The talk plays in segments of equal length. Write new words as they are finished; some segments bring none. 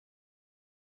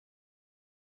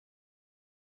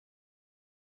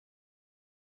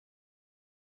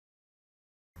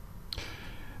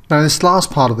Now in this last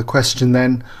part of the question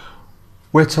then,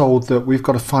 we're told that we've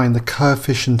got to find the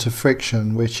coefficient of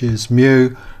friction, which is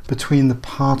mu, between the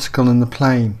particle and the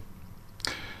plane.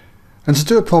 And to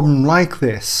do a problem like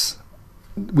this,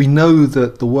 we know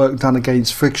that the work done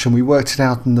against friction, we worked it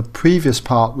out in the previous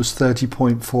part, was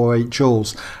 30.48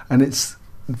 joules, and it's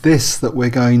this that we're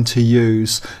going to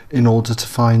use in order to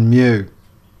find mu.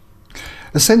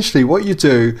 Essentially what you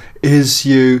do is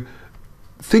you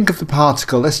think of the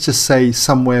particle, let's just say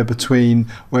somewhere between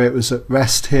where it was at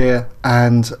rest here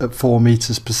and at 4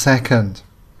 meters per second.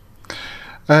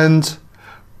 And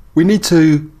we need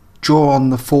to draw on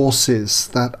the forces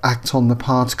that act on the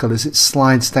particle as it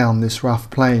slides down this rough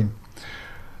plane.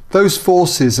 Those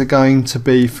forces are going to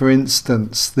be, for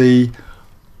instance, the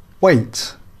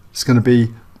weight is going to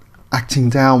be acting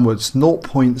downwards,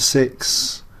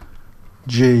 0.6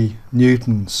 G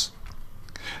newtons.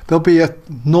 There'll be a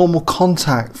normal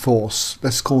contact force,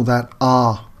 let's call that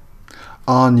R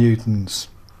newtons.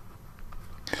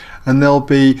 And there'll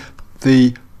be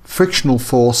the frictional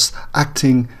force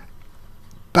acting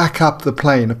back up the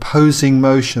plane, opposing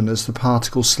motion as the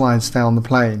particle slides down the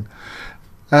plane.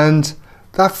 And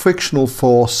that frictional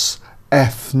force,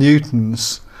 F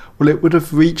newtons, well, it would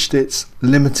have reached its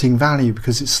limiting value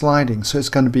because it's sliding, so it's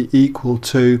going to be equal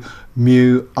to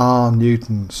mu R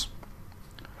newtons.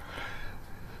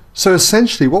 So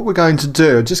essentially what we're going to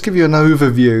do, I'll just give you an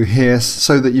overview here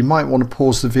so that you might want to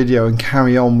pause the video and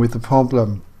carry on with the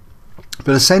problem.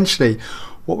 But essentially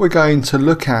what we're going to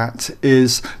look at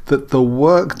is that the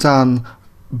work done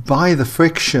by the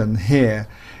friction here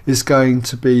is going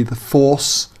to be the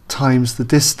force times the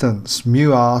distance,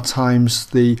 mu r times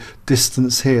the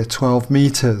distance here, 12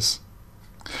 meters.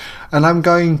 And I'm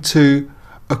going to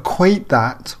equate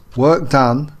that work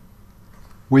done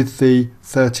with the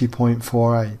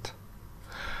 30.48.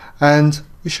 And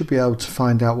we should be able to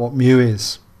find out what mu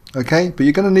is. Okay, but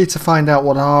you're going to need to find out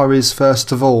what R is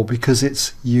first of all, because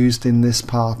it's used in this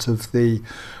part of the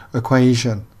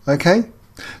equation. Okay,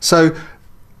 so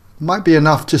might be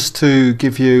enough just to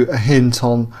give you a hint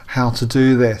on how to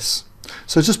do this.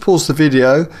 So just pause the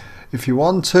video if you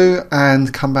want to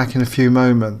and come back in a few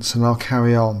moments and I'll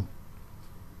carry on.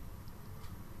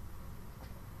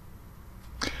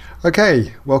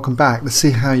 Okay, welcome back. Let's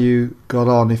see how you got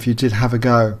on if you did have a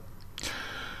go.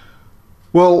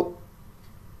 Well,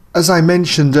 as I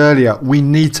mentioned earlier, we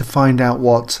need to find out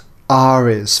what R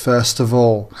is first of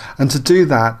all, and to do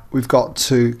that we've got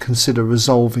to consider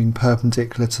resolving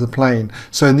perpendicular to the plane.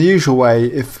 So in the usual way,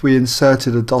 if we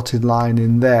inserted a dotted line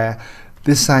in there,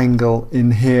 this angle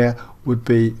in here would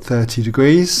be 30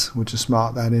 degrees. We'll just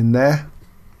mark that in there.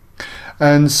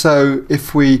 And so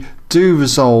if we do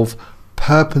resolve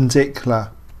perpendicular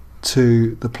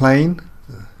to the plane,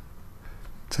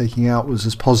 taking outwards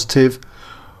as positive,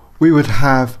 we would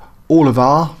have all of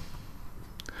R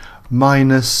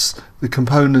minus the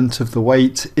component of the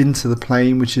weight into the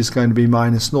plane, which is going to be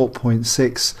minus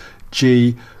 0.6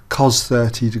 G cos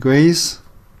 30 degrees,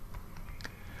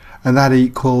 and that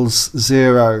equals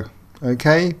 0,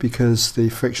 okay, because the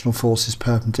frictional force is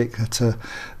perpendicular to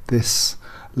this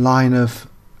line of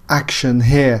action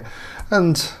here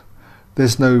and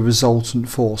there's no resultant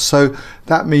force. So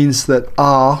that means that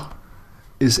R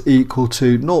is equal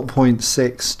to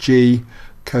 0.6 G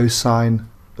cosine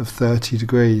of 30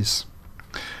 degrees.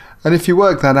 And if you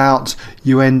work that out,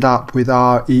 you end up with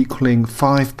R equaling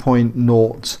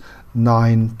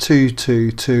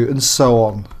 5.09222 and so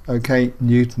on, okay,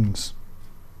 newtons.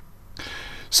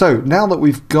 So now that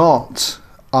we've got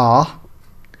R,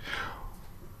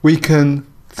 we can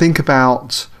think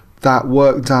about that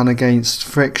work done against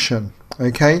friction,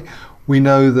 okay. We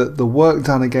know that the work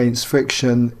done against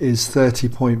friction is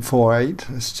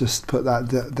 30.48. Let's just put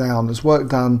that down as work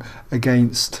done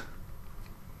against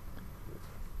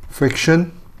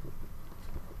friction.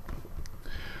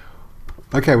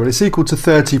 Okay, well it's equal to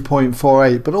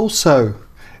 30.48, but also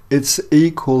it's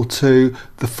equal to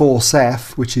the force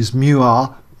F, which is mu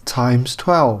r times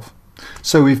 12.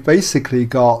 So we've basically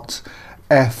got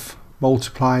F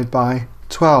multiplied by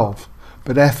 12.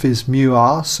 But F is mu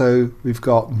r, so we've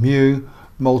got mu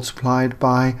multiplied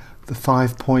by the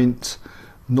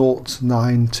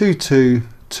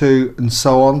 5.09222 and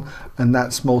so on, and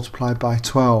that's multiplied by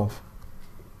 12.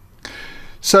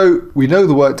 So we know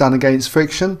the work done against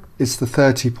friction is the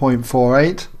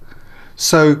 30.48.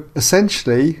 So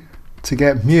essentially, to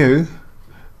get mu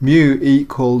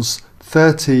equals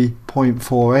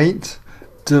 30.48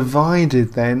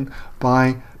 divided then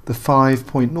by the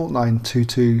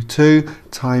 5.09222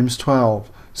 times 12.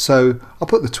 So I'll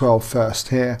put the 12 first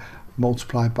here,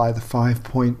 multiplied by the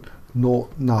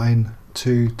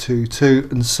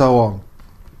 5.09222 and so on.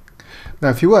 Now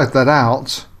if you work that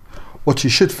out, what you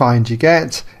should find you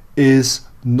get is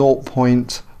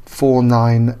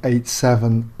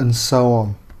 0.4987 and so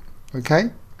on.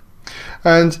 Okay?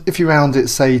 And if you round it,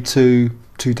 say, to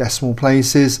 2 decimal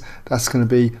places, that's going to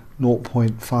be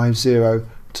 0.50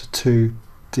 to 2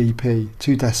 dp,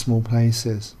 2 decimal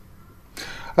places.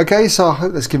 Okay, so I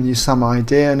hope that's given you some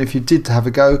idea, and if you did have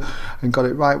a go and got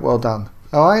it right, well done.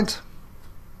 Alright?